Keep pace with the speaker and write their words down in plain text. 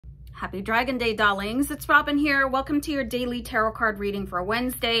Happy Dragon Day, darlings. It's Robin here. Welcome to your daily tarot card reading for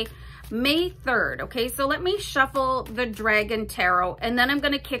Wednesday, May 3rd. Okay, so let me shuffle the Dragon Tarot, and then I'm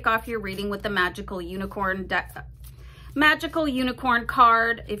going to kick off your reading with the Magical Unicorn deck. Magical Unicorn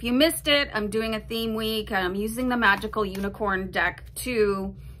card. If you missed it, I'm doing a theme week. I'm using the Magical Unicorn deck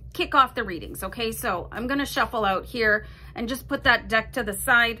to kick off the readings. Okay, so I'm going to shuffle out here and just put that deck to the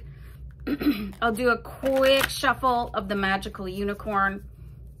side. I'll do a quick shuffle of the Magical Unicorn,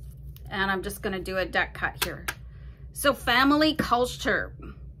 and I'm just going to do a deck cut here. So family culture.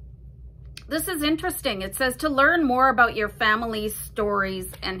 This is interesting. It says to learn more about your family's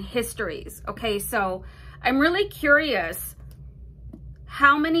stories and histories. Okay, so I'm really curious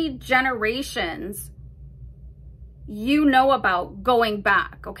how many generations you know about going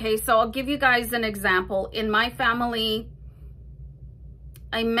back. Okay, so I'll give you guys an example. In my family,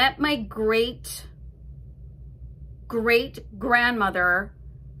 I met my great grandmother,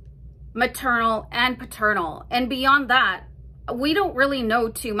 maternal and paternal, and beyond that we don't really know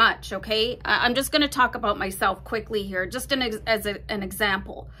too much. Okay, I'm just going to talk about myself quickly here, just as an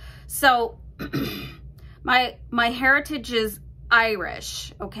example. So my heritage is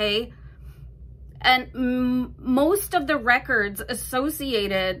Irish. Okay, and most of the records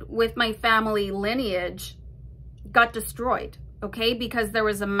associated with my family lineage got destroyed. Okay, because there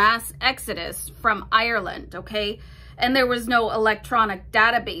was a mass exodus from Ireland. Okay, and there was no electronic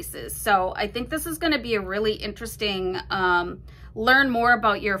databases. So I think this is going to be a really interesting, learn more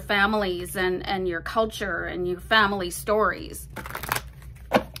about your families and your culture and your family stories.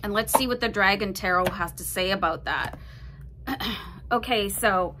 And let's see what the Dragon Tarot has to say about that. Okay,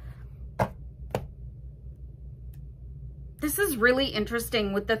 so this is really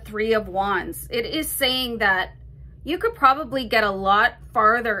interesting with the Three of Wands. It is saying that you could probably get a lot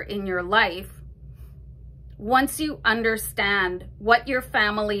farther in your life once you understand what your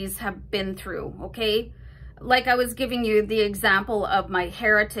families have been through. Okay, like I was giving you the example of my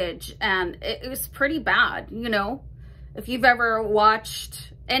heritage, and it was pretty bad. You know, if you've ever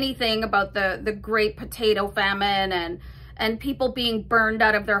watched anything about the Great Potato Famine and people being burned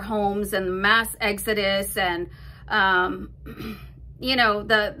out of their homes and the mass exodus and you know,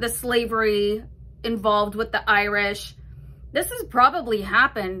 the slavery involved with the Irish, this has probably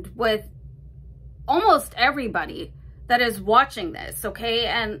happened with almost everybody that is watching this. Okay,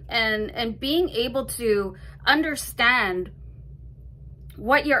 and being able to understand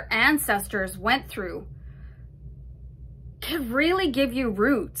what your ancestors went through could really give you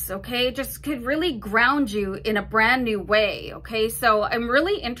roots. Okay, just could really ground you in a brand new way. Okay, so I'm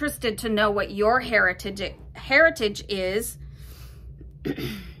really interested to know what your heritage is.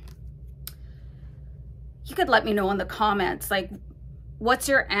 You could let me know in the comments, like, what's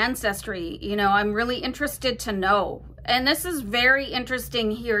your ancestry? You know, I'm really interested to know. And this is very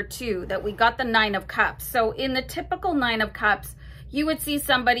interesting here too, that we got the Nine of Cups. So in the typical Nine of Cups, you would see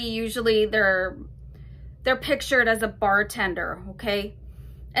somebody, usually they're pictured as a bartender, okay?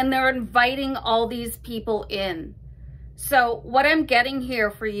 And they're inviting all these people in. So what I'm getting here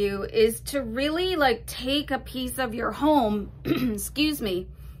for you is to really like take a piece of your home, excuse me,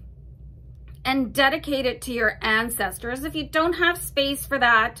 and dedicate it to your ancestors. If you don't have space for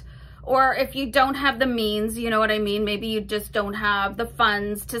that, or if you don't have the means, you know what I mean? Maybe you just don't have the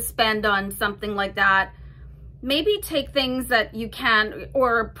funds to spend on something like that. Maybe take things that you can,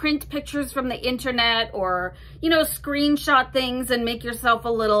 or print pictures from the internet, or, you know, screenshot things and make yourself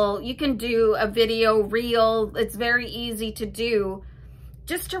a little, you can do a video reel. It's very easy to do,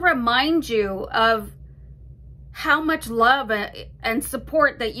 just to remind you of how much love and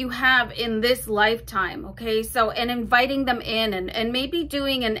support that you have in this lifetime. Okay, so, and inviting them in, and maybe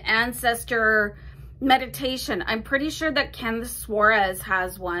doing an ancestor meditation. I'm pretty sure that Ken Suarez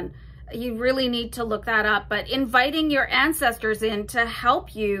has one. You really need to look that up. But inviting your ancestors in to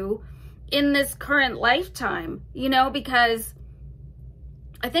help you in this current lifetime, you know, because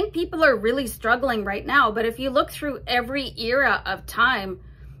I think people are really struggling right now. But if you look through every era of time,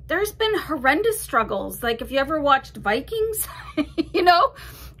 there's been horrendous struggles. Like if you ever watched Vikings, you know,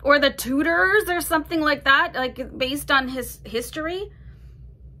 or the Tudors or something like that, like based on his history.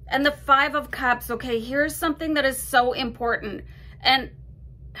 And the Five of Cups, okay, here's something that is so important. And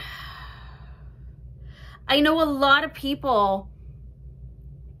I know a lot of people,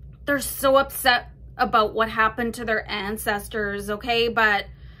 they're so upset about what happened to their ancestors, okay? But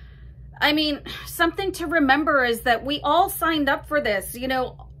I mean, something to remember is that we all signed up for this. You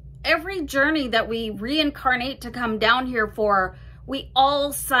know, every journey that we reincarnate to come down here for, we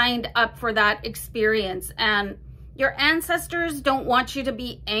all signed up for that experience. And your ancestors don't want you to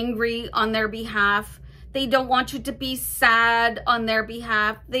be angry on their behalf. They don't want you to be sad on their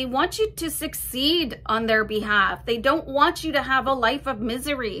behalf. They want you to succeed on their behalf. They don't want you to have a life of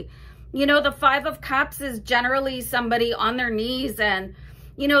misery. You know, the Five of Cups is generally somebody on their knees and,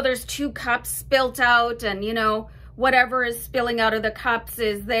 you know, there's 2 cups spilt out and, you know, whatever is spilling out of the cups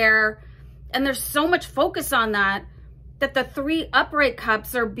is there. And there's so much focus on that the 3 upright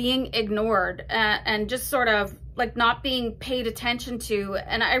cups are being ignored and just sort of like not being paid attention to.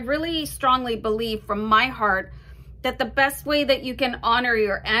 And I really strongly believe from my heart that the best way that you can honor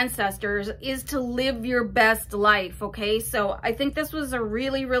your ancestors is to live your best life, okay? So I think this was a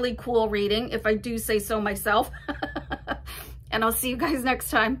really, really cool reading, if I do say so myself. And I'll see you guys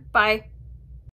next time. Bye.